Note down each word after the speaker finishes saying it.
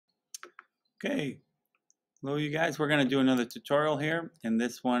Okay, hello you guys. We're going to do another tutorial here, and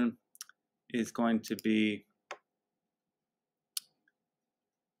this one is going to be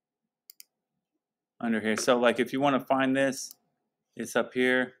under here. So like if you want to find this, it's up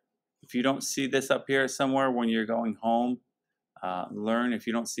here. If you don't see this up here somewhere when you're going home, learn, if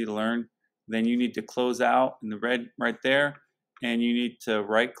you don't see learn, then you need to close out in the red right there, and you need to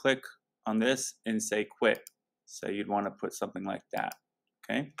right click on this and say quit. So you'd want to put something like that,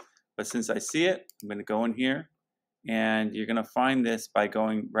 okay? But since I see it, I'm going to go in here, and you're going to find this by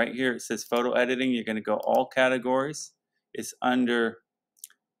going right here. It says photo editing. You're going to go all categories. It's under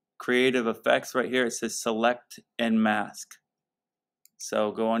creative effects right here. It says select and mask.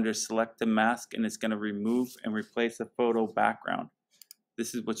 So go under select and mask, and it's going to remove and replace the photo background.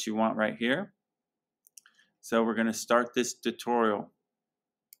 This is what you want right here. So we're going to start this tutorial.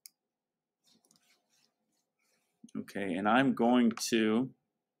 Okay, and I'm going to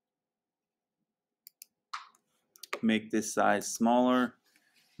make this size smaller,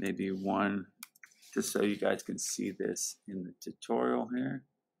 maybe one, just so you guys can see this in the tutorial here.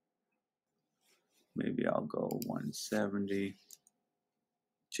 Maybe I'll go 170.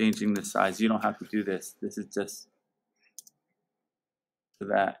 Changing the size. You don't have to do this. This is just so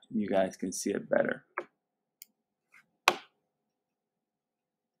that you guys can see it better.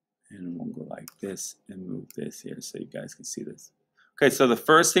 And we'll go like this and move this here so you guys can see this. Okay, so the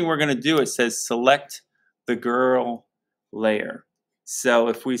first thing we're going to do, it says select the girl layer. So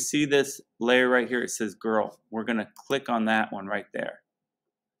if we see this layer right here, it says girl. We're going to click on that one right there.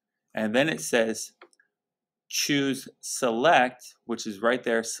 And then it says choose select, which is right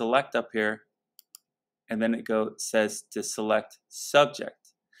there, select up here. And then it says to select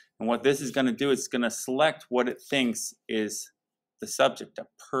subject. And what this is going to do is it's going to select what it thinks is the subject, a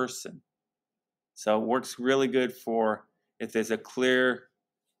person. So it works really good for if there's a clear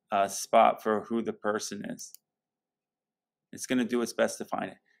spot for who the person is. It's going to do its best to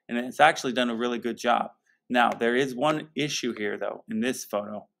find it. And it's actually done a really good job. Now, there is one issue here, though, in this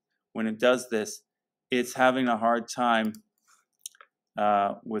photo. When it does this, it's having a hard time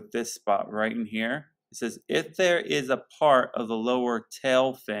with this spot right in here. It says, if there is a part of the lower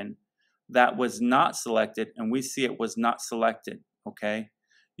tail fin that was not selected, and we see it was not selected, okay,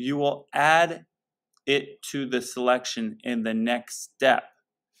 you will add it to the selection in the next step.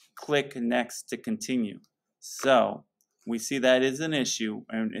 Click next to continue. So we see that is an issue,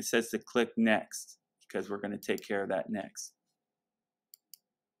 and it says to click next because we're going to take care of that next.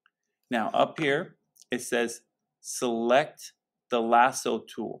 Now up here it says select the lasso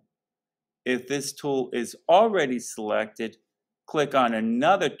tool. If this tool is already selected, click on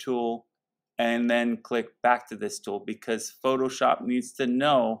another tool and then click back to this tool, because Photoshop needs to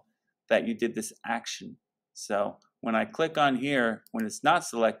know that you did this action. So when I click on here, when it's not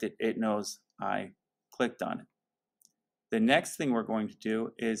selected, it knows I clicked on it. The next thing we're going to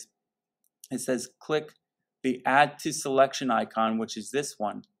do is it says click the add to selection icon, which is this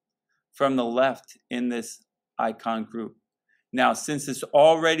one, from the left in this icon group. Now, since it's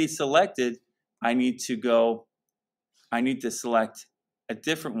already selected, I need to select a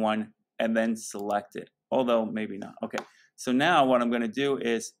different one and then select it, although maybe not. Okay, so now what I'm going to do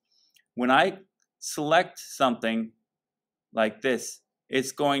is when I select something like this,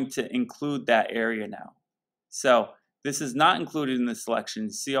 it's going to include that area now. So this is not included in the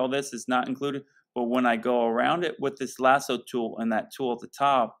selection. See, all this is not included, but when I go around it with this lasso tool and that tool at the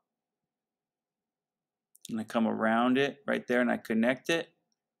top, and I come around it right there and I connect it,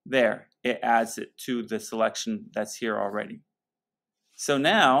 there, it adds it to the selection that's here already. So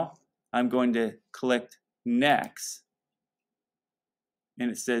now I'm going to click next, and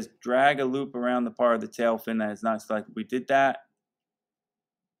it says drag a loop around the part of the tail fin that is not selected. We did that.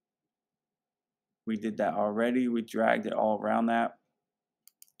 We did that already. We dragged it all around that.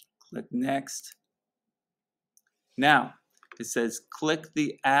 Click next. Now it says click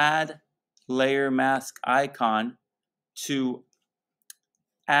the add layer mask icon to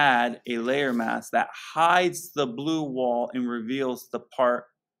add a layer mask that hides the blue wall and reveals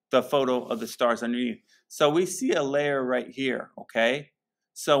the photo of the stars underneath. So we see a layer right here, okay?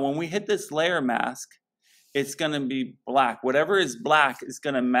 So when we hit this layer mask, it's going to be black. Whatever is black is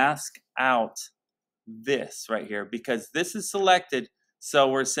going to mask out this right here, because this is selected. So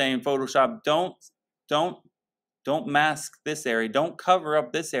we're saying, Photoshop, don't mask this area. Don't cover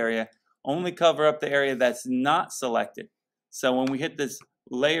up this area. Only cover up the area that's not selected. So when we hit this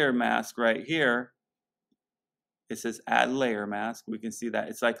layer mask right here, it says add layer mask. We can see that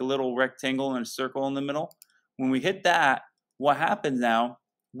it's like a little rectangle and a circle in the middle. When we hit that, what happens now,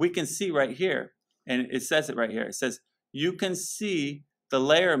 we can see right here, and it says it right here. It says you can see the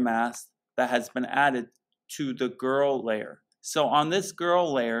layer mask that has been added to the girl layer. So on this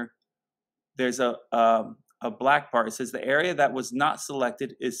girl layer, there's a black part. It says the area that was not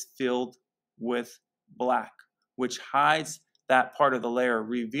selected is filled with black, which hides that part of the layer,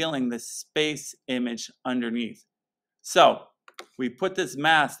 revealing the space image underneath. So we put this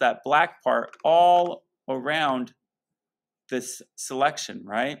mask, that black part, all around this selection,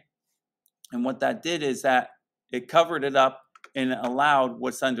 right? And what that did is that it covered it up and allowed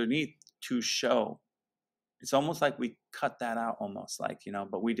what's underneath to show. It's almost like we cut that out, almost like,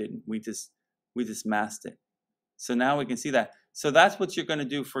 but we didn't. We just masked it. So now we can see that. So that's what you're going to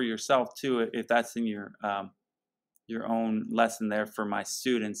do for yourself too, if that's in your own lesson there for my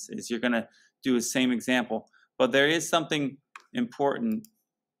students, is you're going to do the same example. But there is something important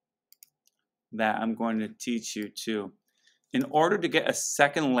that I'm going to teach you too. In order to get a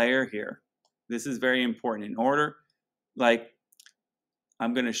second layer here, this is very important. In order, like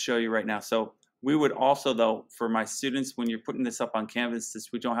I'm going to show you right now. So we would also, though, for my students, when you're putting this up on Canvas,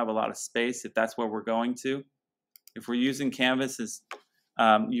 we don't have a lot of space, if that's where we're going to. If we're using Canvas,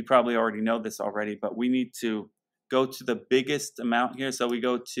 you probably already know this already, but we need to go to the biggest amount here. So we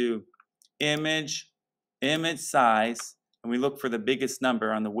go to image size, and we look for the biggest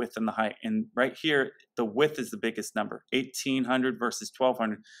number on the width and the height. And right here, the width is the biggest number, 1800 versus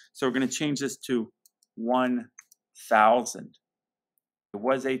 1200. So we're going to change this to 1000. It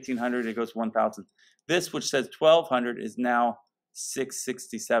was 1800, it goes 1000. This, which says 1200, is now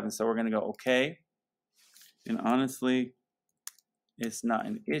 667. So we're going to go okay. And honestly, it's not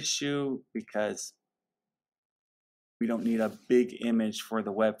an issue because we don't need a big image for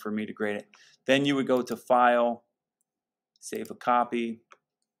the web for me to grade it. Then you would go to File, save a copy.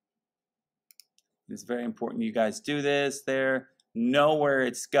 It's very important you guys do this there. Know where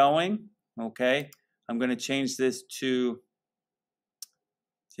it's going, okay? I'm going to change this to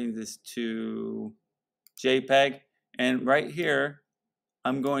JPEG. And right here,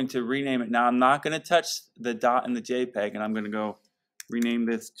 I'm going to rename it. Now, I'm not going to touch the dot in the JPEG, and I'm going to go rename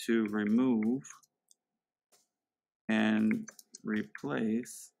this to remove and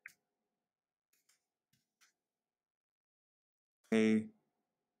replace a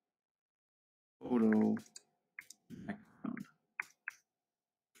photo background.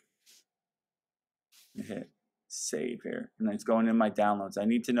 Hit save here, and it's going in my downloads. I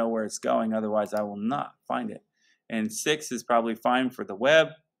need to know where it's going, otherwise I will not find it. And 6 is probably fine for the web,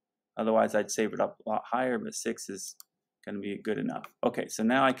 otherwise I'd save it up a lot higher, but 6 is going to be good enough. Okay, so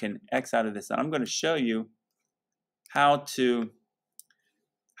now I can X out of this, and I'm going to show you how to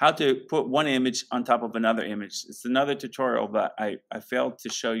put one image on top of another image. It's another tutorial, but I failed to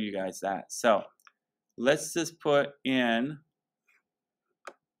show you guys that. So let's just put a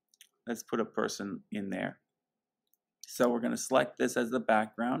person in there. So we're going to select this as the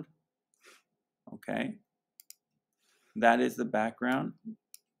background. Okay, that is the background. I'm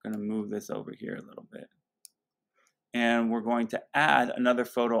going to move this over here a little bit. And we're going to add another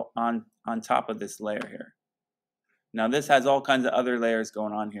photo on top of this layer here. Now this has all kinds of other layers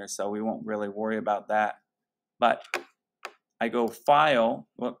going on here, so we won't really worry about that. But I go File,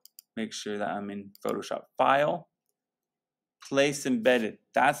 make sure that I'm in Photoshop. File, Place Embedded.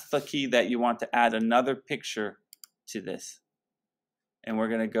 That's the key that you want to add another picture to this. And we're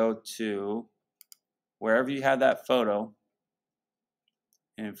going to go to wherever you have that photo.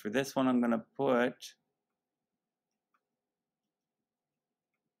 And for this one, I'm going to put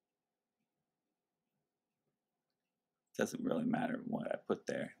doesn't really matter what I put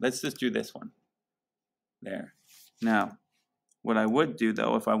there. Let's just do this one. There. Now, what I would do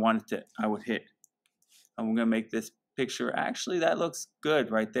though, if I wanted to, I'm going to make this picture, actually that looks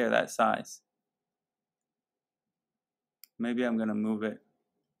good right there, that size. Maybe I'm going to move it.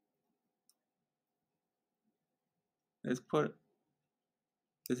 This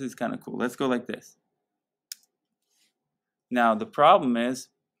is kind of cool. Let's go like this. Now the problem is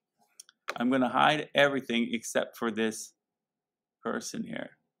I'm going to hide everything except for this person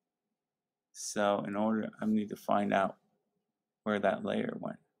here. So I need to find out where that layer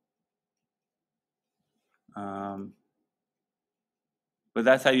went. But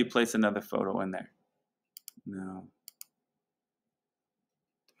that's how you place another photo in there. No.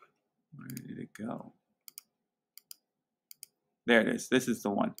 Where did it go? There it is. This is the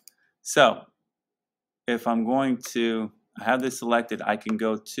one. So if I'm going to, I have this selected, I can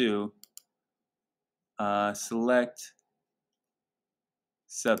go to select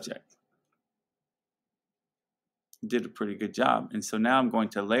subject. Did a pretty good job. And so now I'm going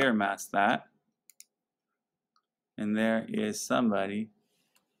to layer mask that. And there is somebody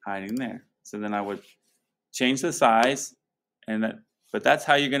hiding there. So then I would change the size, and But that's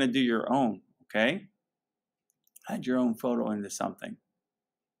how you're going to do your own, okay? Add your own photo into something.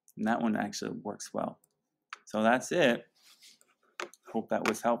 And that one actually works well. So that's it. Hope that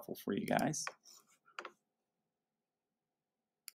was helpful for you guys.